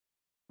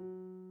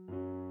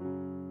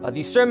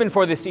The sermon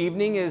for this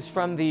evening is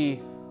from the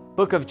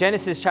book of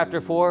Genesis chapter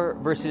 4,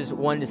 verses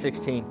 1 to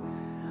 16.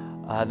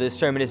 This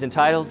sermon is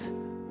entitled,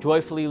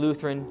 Joyfully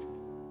Lutheran,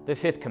 the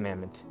Fifth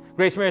Commandment.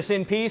 Grace, mercy,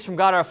 and peace from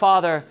God our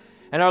Father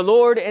and our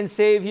Lord and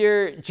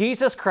Savior,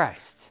 Jesus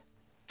Christ.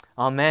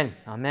 Amen.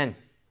 Amen.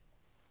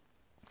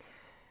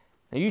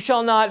 Now, you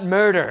shall not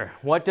murder.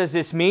 What does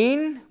this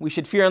mean? We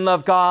should fear and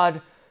love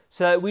God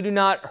so that we do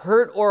not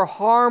hurt or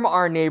harm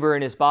our neighbor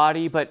in his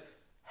body, but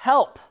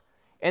help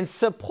and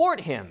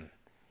support him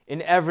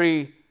in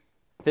every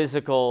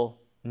physical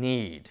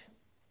need.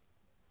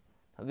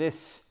 Now,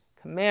 this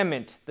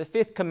commandment, the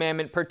fifth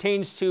commandment,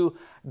 pertains to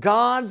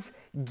God's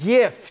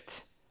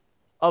gift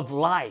of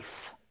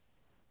life.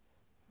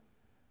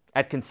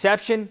 At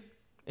conception,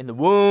 in the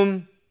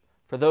womb,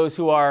 for those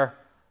who are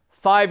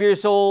 5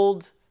 years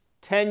old,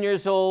 10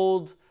 years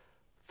old,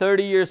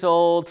 30 years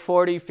old,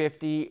 40,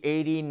 50,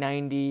 80,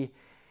 90,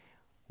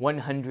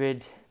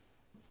 100.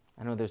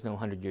 I know there's no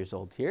 100 years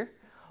old here,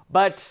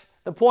 but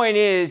the point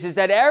is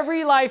that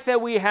every life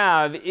that we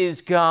have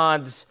is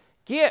God's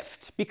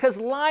gift, because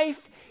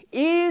life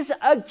is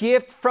a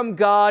gift from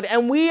God,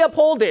 and we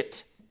uphold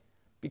it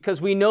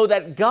because we know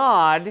that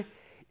God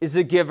is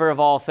the giver of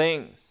all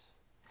things.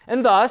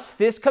 And thus,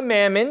 this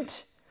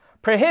commandment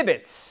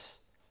prohibits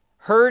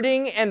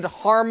hurting and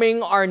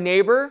harming our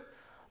neighbor,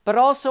 but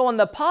also on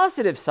the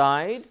positive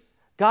side,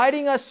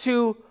 guiding us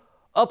to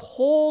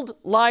uphold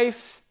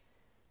life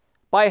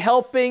by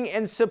helping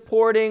and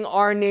supporting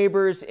our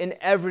neighbors in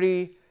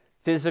every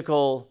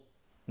physical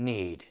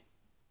need.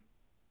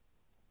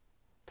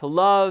 To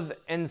love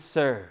and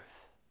serve,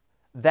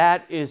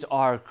 that is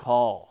our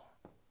call.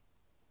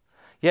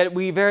 Yet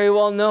we very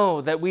well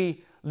know that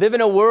we live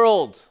in a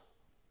world,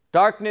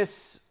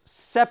 darkness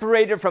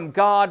separated from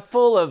God,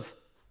 full of,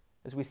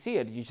 as we see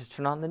it, you just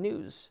turn on the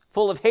news,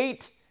 full of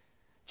hate,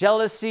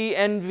 jealousy,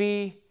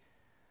 envy,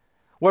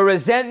 where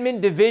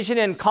resentment, division,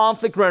 and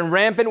conflict run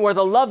rampant, where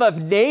the love of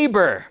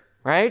neighbor,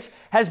 right,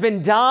 has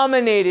been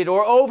dominated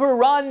or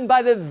overrun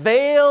by the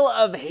veil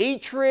of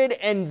hatred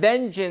and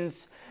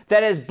vengeance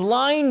that has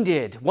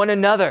blinded one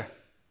another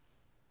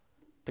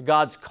to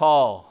God's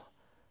call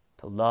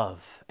to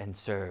love and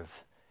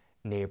serve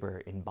neighbor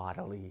in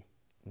bodily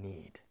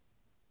need.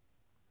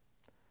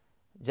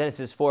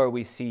 Genesis 4,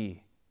 we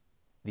see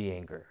the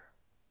anger.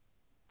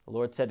 The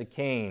Lord said to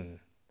Cain,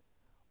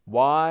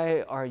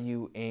 "Why are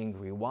you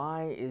angry?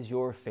 Why is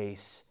your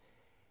face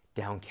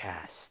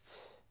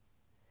downcast?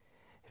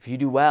 If you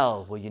do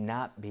well, will you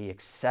not be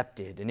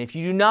accepted? And if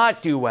you do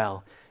not do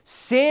well,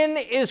 sin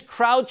is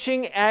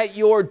crouching at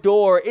your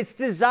door. Its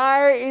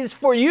desire is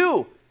for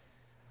you,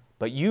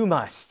 but you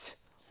must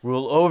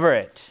rule over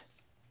it."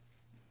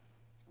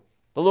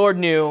 The Lord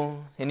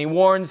knew, and he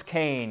warns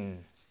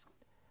Cain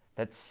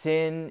that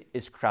sin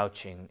is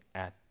crouching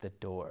at the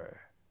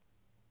door.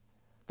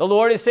 The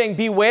Lord is saying,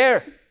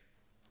 beware.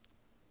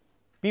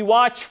 Be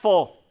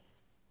watchful.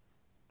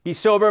 Be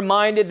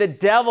sober-minded. The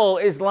devil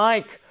is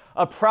like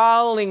a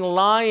prowling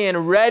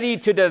lion ready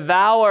to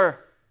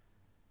devour,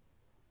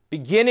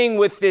 beginning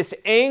with this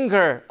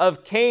anger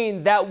of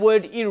Cain that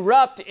would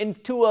erupt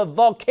into a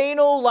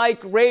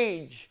volcano-like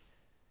rage.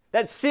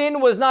 That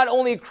sin was not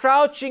only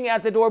crouching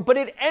at the door, but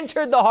it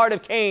entered the heart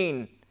of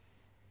Cain.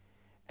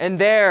 And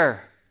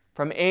there,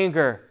 from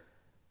anger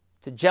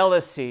to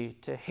jealousy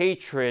to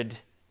hatred,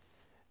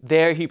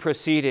 there he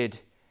proceeded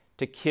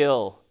to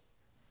kill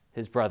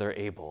his brother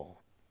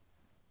Abel.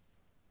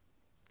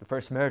 The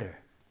first murder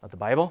of the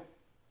Bible.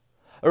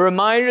 A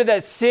reminder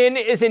that sin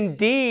is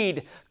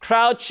indeed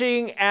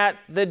crouching at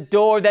the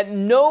door, that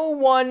no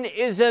one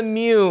is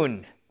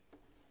immune.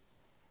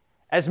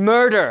 As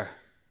murder,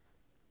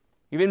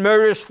 even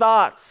murderous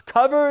thoughts,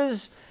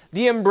 covers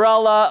the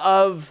umbrella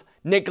of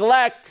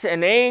neglect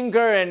and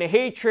anger and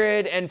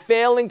hatred and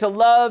failing to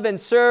love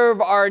and serve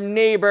our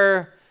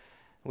neighbor.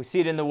 We see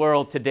it in the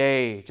world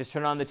today. Just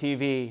turn on the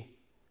TV.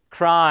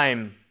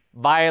 Crime,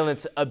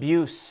 violence,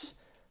 abuse,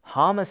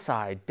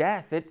 homicide,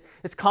 death.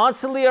 It's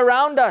constantly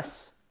around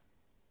us.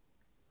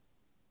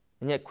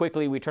 And yet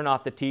quickly we turn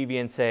off the TV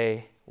and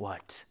say,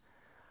 what?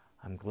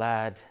 I'm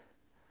glad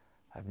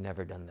I've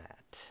never done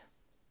that.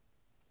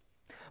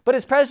 But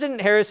as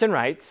President Harrison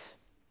writes,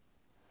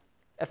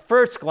 at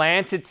first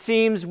glance it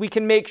seems we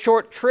can make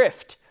short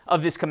shrift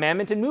of this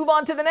commandment and move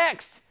on to the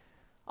next.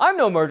 I'm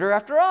no murderer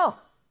after all.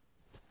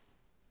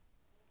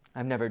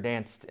 I've never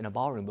danced in a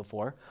ballroom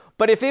before,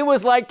 but if it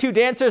was like two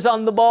dancers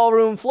on the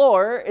ballroom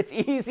floor, it's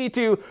easy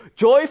to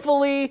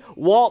joyfully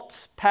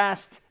waltz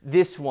past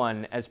this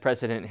one, as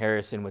President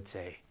Harrison would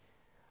say,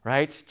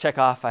 right? Check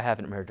off, I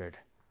haven't murdered.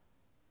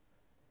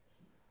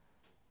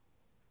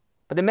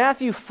 But in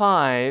Matthew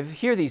 5,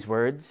 hear these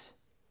words,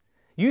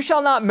 "You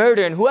shall not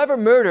murder, and whoever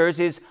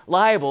murders is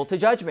liable to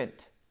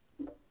judgment.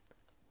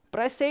 But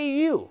I say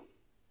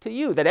to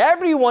you, that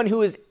everyone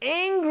who is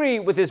angry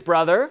with his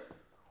brother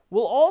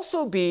will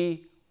also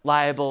be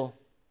liable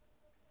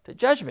to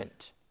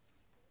judgment."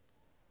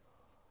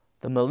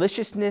 The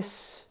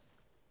maliciousness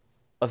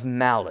of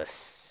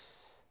malice,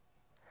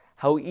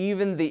 how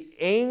even the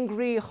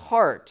angry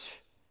heart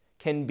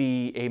can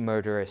be a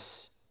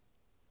murderous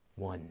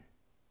one.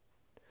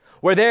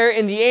 Where there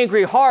in the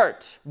angry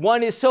heart,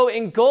 one is so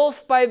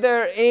engulfed by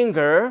their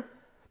anger,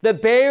 the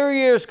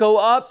barriers go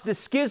up, the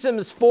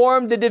schisms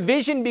form, the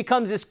division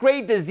becomes this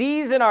great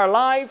disease in our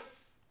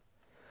life,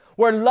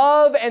 where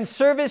love and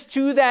service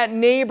to that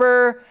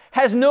neighbor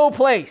has no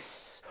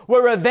place,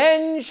 where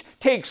revenge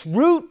takes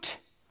root,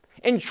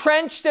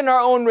 entrenched in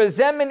our own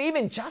resentment,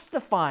 even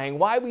justifying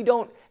why we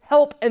don't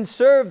help and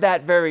serve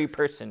that very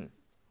person.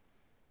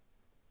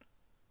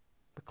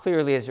 But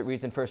clearly, as it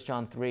reads in 1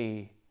 John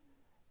 3,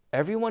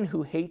 everyone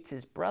who hates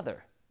his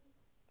brother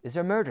is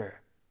a murderer.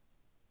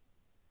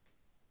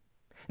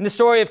 In the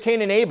story of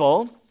Cain and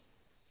Abel,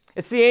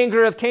 it's the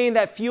anger of Cain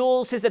that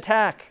fuels his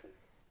attack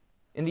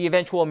in the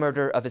eventual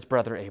murder of his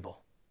brother Abel.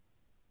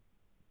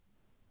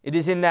 It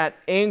is in that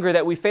anger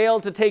that we fail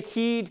to take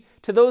heed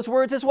to those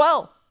words as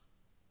well.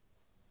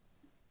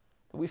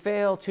 That we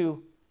fail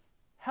to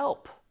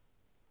help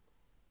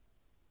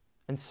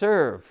and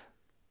serve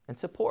and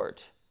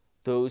support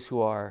those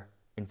who are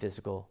in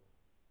physical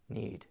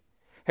need.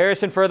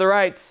 Harrison further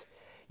writes,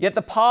 "Yet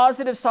the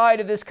positive side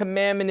of this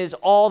commandment is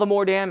all the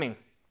more damning.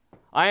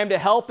 I am to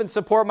help and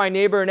support my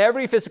neighbor in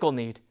every physical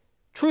need.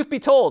 Truth be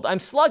told, I'm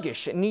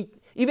sluggish in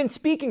even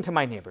speaking to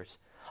my neighbors.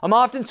 I'm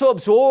often so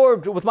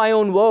absorbed with my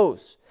own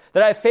woes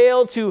that I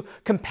fail to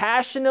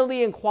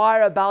compassionately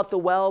inquire about the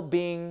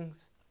well-being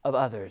of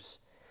others.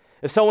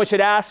 If someone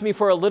should ask me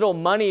for a little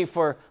money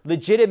for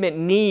legitimate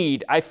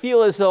need, I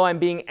feel as though I'm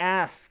being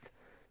asked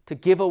to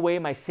give away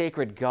my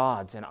sacred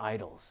gods and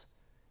idols,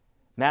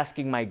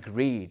 masking my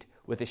greed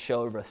with a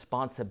show of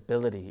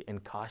responsibility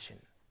and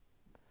caution."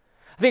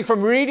 I think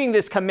from reading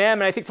this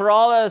commandment, I think for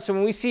all of us,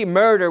 when we see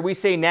murder, we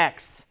say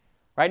next,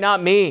 right?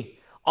 Not me.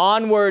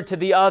 Onward to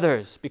the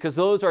others, because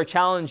those are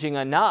challenging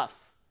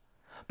enough.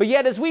 But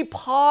yet, as we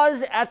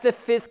pause at the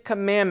fifth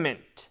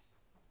commandment,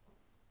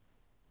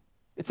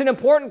 it's an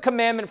important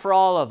commandment for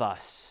all of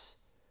us,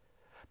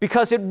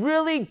 because it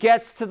really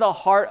gets to the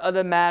heart of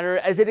the matter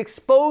as it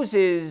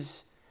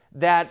exposes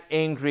that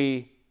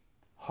angry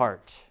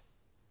heart.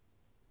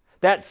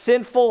 That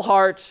sinful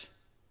heart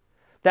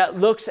that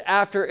looks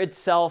after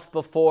itself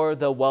before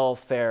the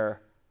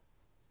welfare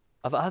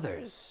of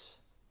others.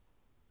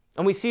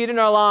 And we see it in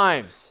our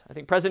lives. I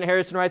think President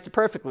Harrison writes it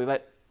perfectly,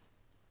 that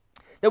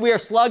we are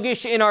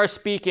sluggish in our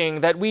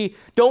speaking, that we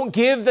don't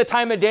give the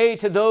time of day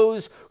to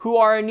those who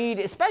are in need,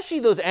 especially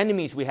those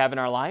enemies we have in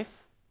our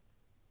life.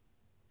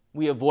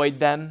 We avoid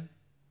them.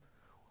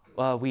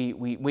 We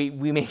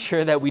make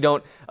sure that we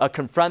don't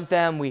confront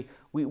them. We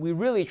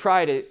really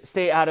try to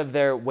stay out of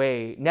their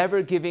way,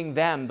 never giving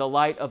them the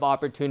light of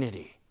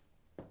opportunity.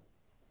 I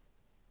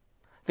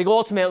think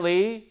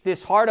ultimately,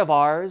 this heart of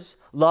ours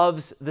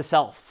loves the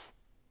self,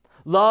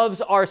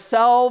 loves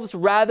ourselves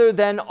rather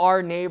than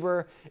our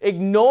neighbor,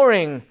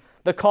 ignoring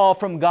the call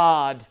from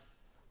God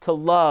to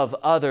love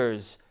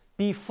others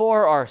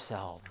before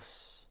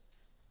ourselves.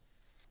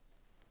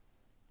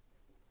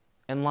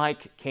 And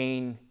like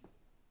Cain,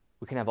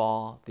 we can have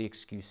all the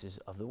excuses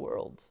of the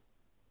world.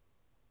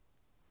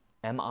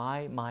 Am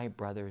I my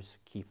brother's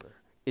keeper?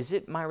 Is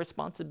it my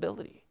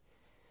responsibility?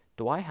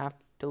 Do I have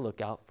to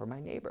look out for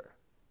my neighbor?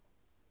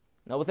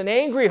 Now, with an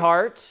angry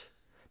heart,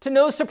 to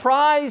no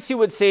surprise, he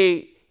would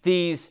say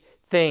these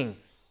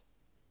things.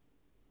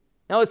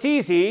 Now, it's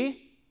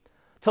easy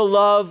to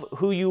love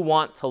who you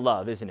want to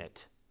love, isn't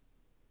it?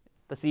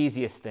 That's the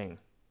easiest thing,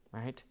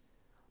 right?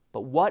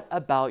 But what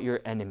about your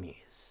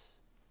enemies?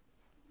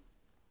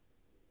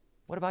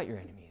 What about your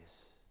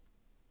enemies?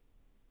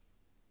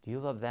 Do you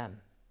love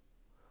them?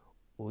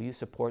 Will you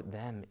support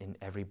them in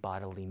every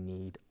bodily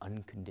need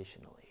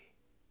unconditionally?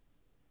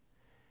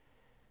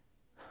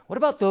 What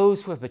about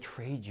those who have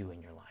betrayed you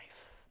in your life?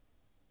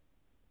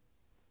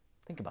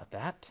 Think about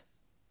that.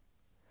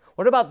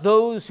 What about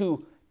those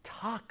who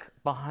talk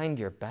behind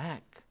your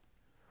back?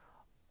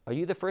 Are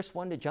you the first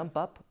one to jump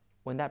up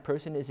when that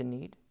person is in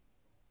need?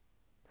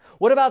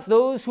 What about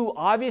those who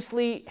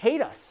obviously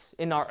hate us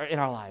in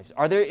our lives?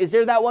 Is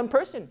there that one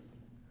person?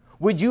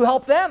 Would you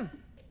help them?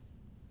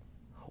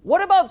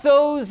 What about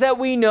those that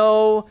we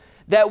know,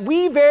 that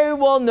we very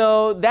well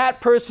know that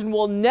person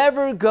will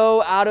never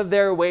go out of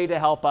their way to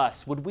help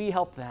us? Would we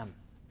help them?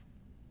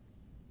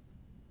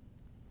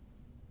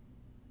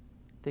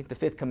 I think the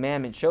fifth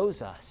commandment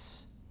shows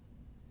us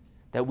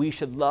that we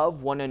should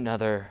love one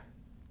another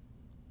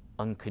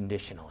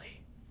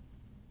unconditionally.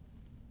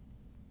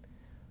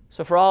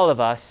 So for all of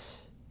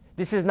us,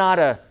 this is not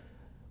a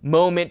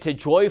moment to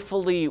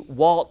joyfully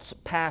waltz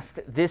past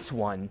this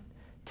one,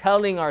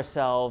 telling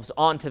ourselves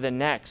on to the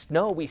next.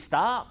 No, we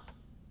stop.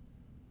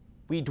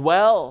 We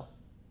dwell.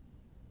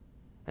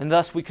 And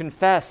thus we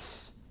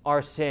confess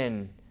our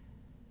sin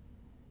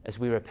as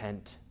we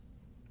repent.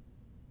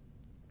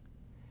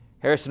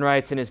 Harrison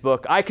writes in his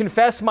book, "I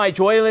confess my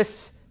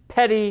joyless,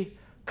 petty,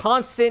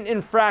 constant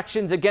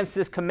infractions against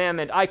this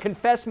commandment. I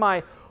confess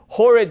my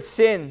horrid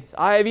sins.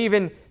 I have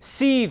even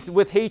seethed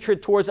with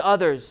hatred towards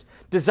others,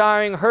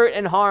 desiring hurt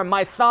and harm.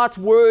 My thoughts,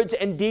 words,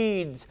 and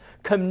deeds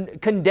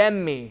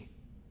condemn me.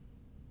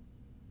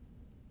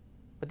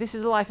 But this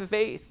is the life of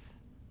faith,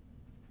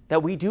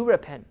 that we do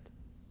repent.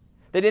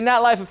 That in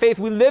that life of faith,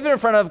 we live in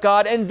front of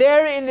God, and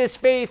there in this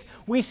faith,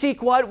 we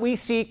seek what? We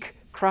seek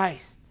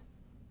Christ.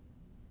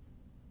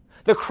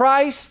 The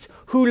Christ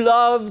who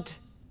loved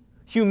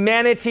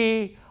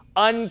humanity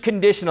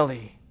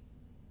unconditionally.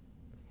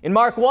 In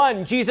Mark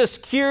 1, Jesus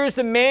cures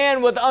the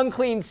man with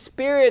unclean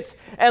spirits,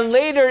 and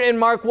later in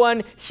Mark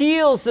 1,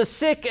 heals the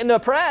sick and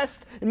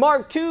oppressed. In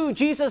Mark 2,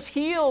 Jesus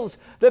heals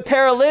the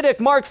paralytic.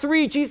 Mark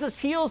 3, Jesus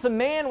heals the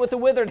man with the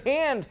withered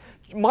hand.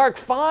 Mark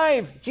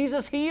 5,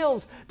 Jesus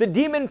heals the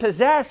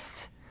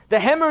demon-possessed, the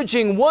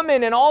hemorrhaging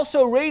woman, and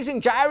also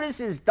raising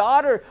Jairus'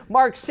 daughter.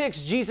 Mark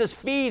 6, Jesus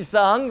feeds the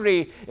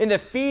hungry in the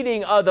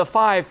feeding of the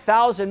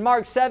 5,000.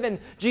 Mark 7,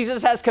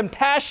 Jesus has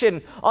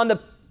compassion on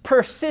the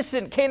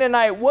persistent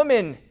Canaanite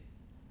woman.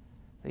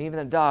 And even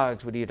the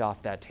dogs would eat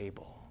off that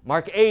table.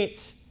 Mark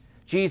 8,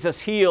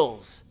 Jesus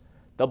heals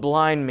the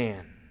blind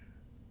man.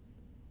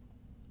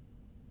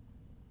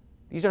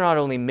 These are not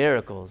only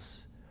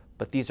miracles,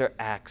 but these are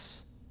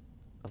acts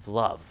of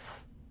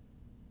love.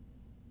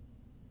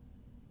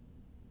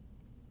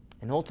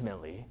 And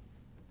ultimately,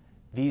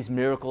 these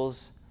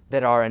miracles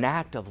that are an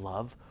act of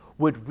love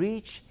would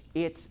reach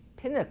its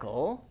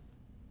pinnacle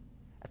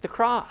at the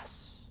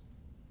cross.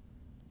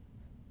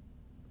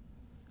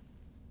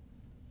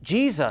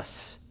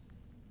 Jesus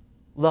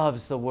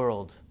loves the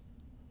world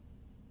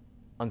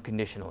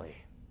unconditionally.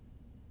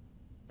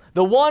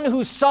 The one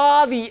who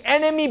saw the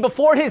enemy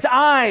before his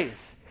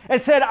eyes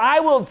and said, I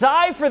will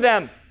die for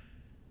them.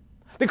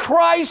 The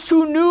Christ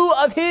who knew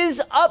of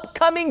his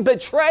upcoming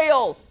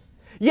betrayal,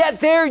 yet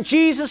there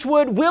Jesus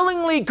would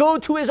willingly go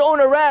to his own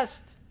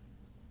arrest.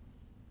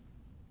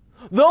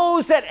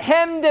 Those that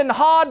hemmed and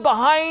hawed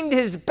behind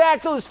his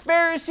back, those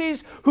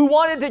Pharisees who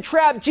wanted to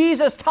trap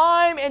Jesus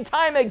time and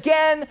time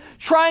again,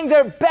 trying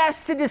their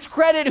best to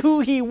discredit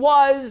who he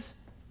was,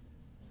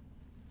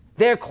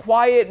 their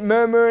quiet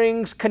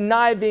murmurings,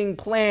 conniving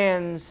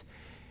plans,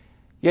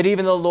 yet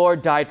even the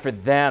Lord died for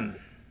them.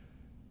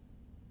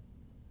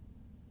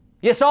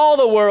 Yes, all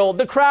the world,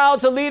 the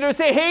crowds, the leaders,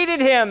 they hated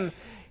him.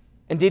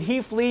 And did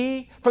he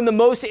flee from the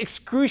most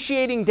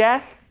excruciating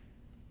death?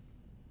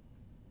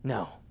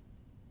 No.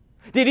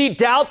 Did he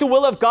doubt the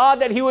will of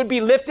God that he would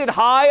be lifted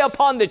high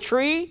upon the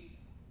tree?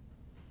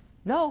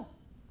 No.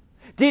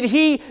 Did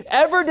he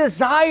ever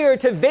desire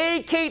to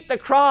vacate the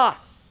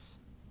cross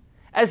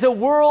as the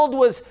world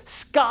was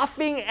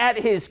scoffing at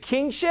his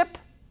kingship?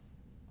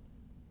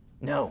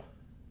 No.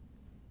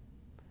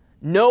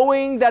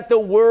 Knowing that the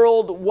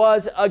world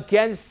was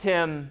against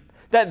him,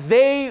 that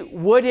they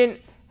wouldn't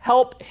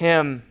help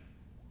him,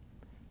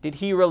 did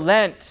he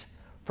relent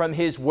from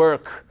his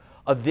work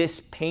of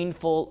this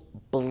painful,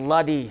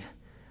 bloody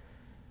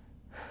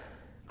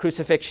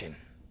crucifixion?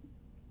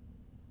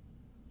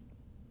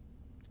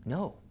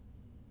 No.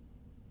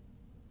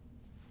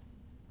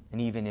 And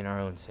even in our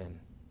own sin,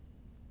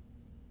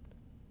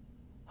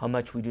 how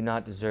much we do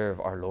not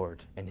deserve our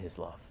Lord and his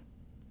love.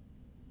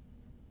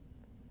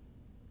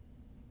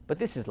 But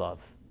this is love,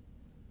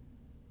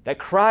 that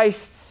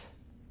Christ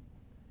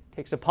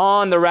takes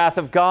upon the wrath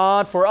of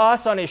God for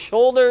us on his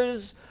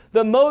shoulders,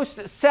 the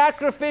most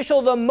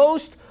sacrificial, the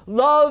most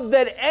love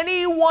that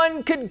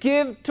anyone could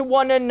give to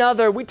one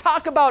another. We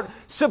talk about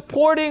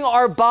supporting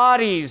our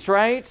bodies,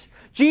 right?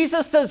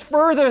 Jesus does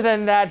further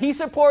than that. He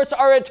supports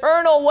our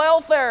eternal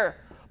welfare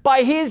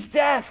by his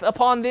death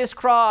upon this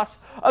cross,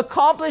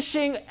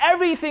 accomplishing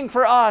everything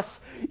for us,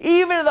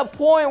 even to the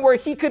point where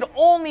he could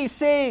only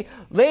say,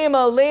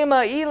 Lema,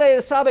 Lema,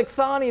 Ile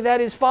sabachthani, that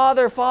is,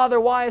 Father, Father,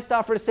 why hast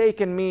thou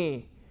forsaken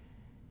me?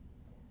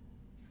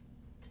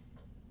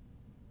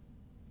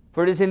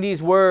 For it is in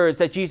these words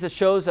that Jesus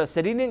shows us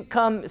that he didn't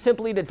come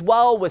simply to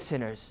dwell with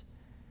sinners,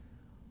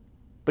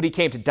 but he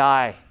came to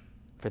die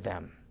for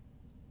them.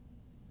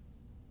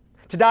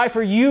 To die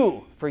for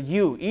you,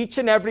 each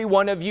and every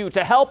one of you,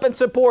 to help and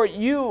support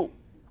you.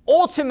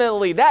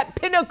 Ultimately, that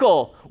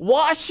pinnacle,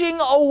 washing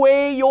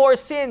away your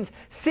sins.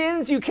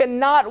 Sins you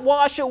cannot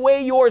wash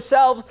away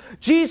yourselves.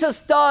 Jesus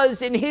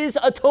does in his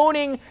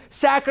atoning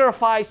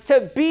sacrifice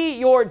to be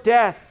your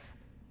death.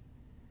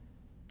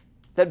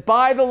 That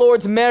by the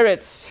Lord's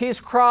merits, his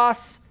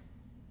cross,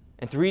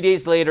 and 3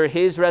 days later,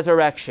 his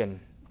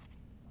resurrection,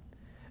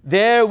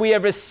 there we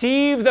have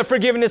received the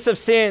forgiveness of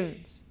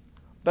sins,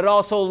 but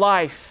also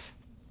life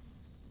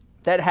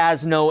that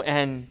has no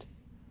end,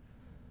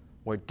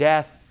 where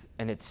death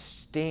and its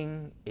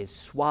sting is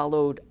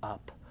swallowed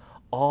up,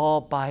 all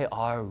by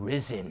our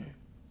risen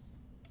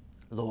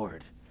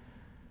Lord.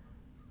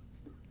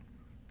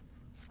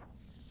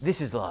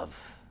 This is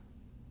love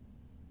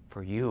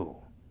for you.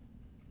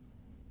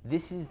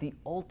 This is the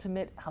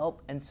ultimate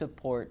help and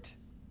support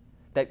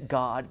that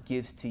God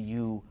gives to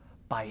you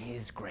by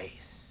his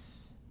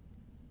grace.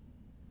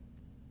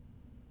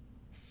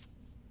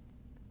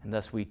 And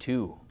thus we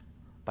too,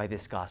 by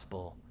this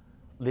gospel,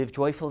 live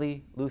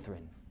joyfully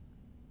Lutheran.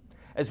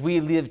 As we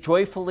live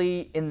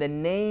joyfully in the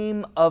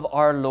name of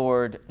our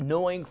Lord,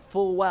 knowing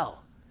full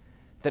well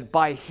that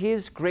by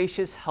his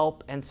gracious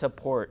help and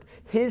support,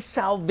 his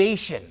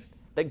salvation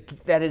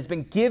that has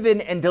been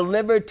given and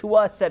delivered to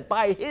us, that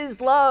by his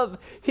love,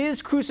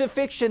 his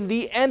crucifixion,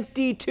 the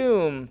empty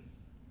tomb,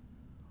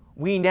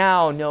 we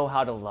now know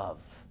how to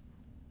love.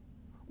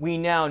 We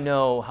now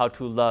know how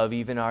to love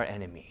even our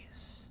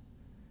enemies,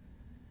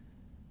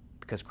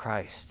 because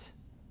Christ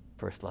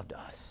first loved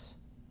us.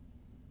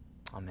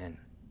 Amen.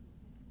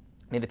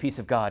 May the peace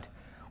of God,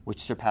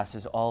 which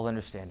surpasses all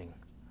understanding,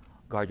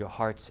 guard your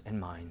hearts and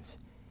minds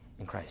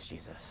in Christ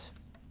Jesus.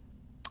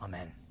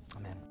 Amen.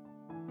 Amen.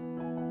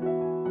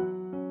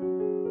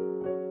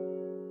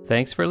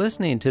 Thanks for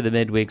listening to the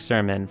midweek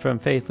sermon from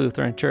Faith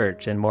Lutheran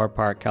Church in Moore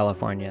Park,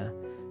 California.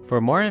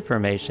 For more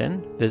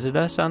information, visit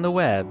us on the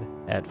web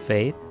at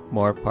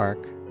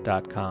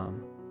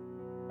faithmorepark.com.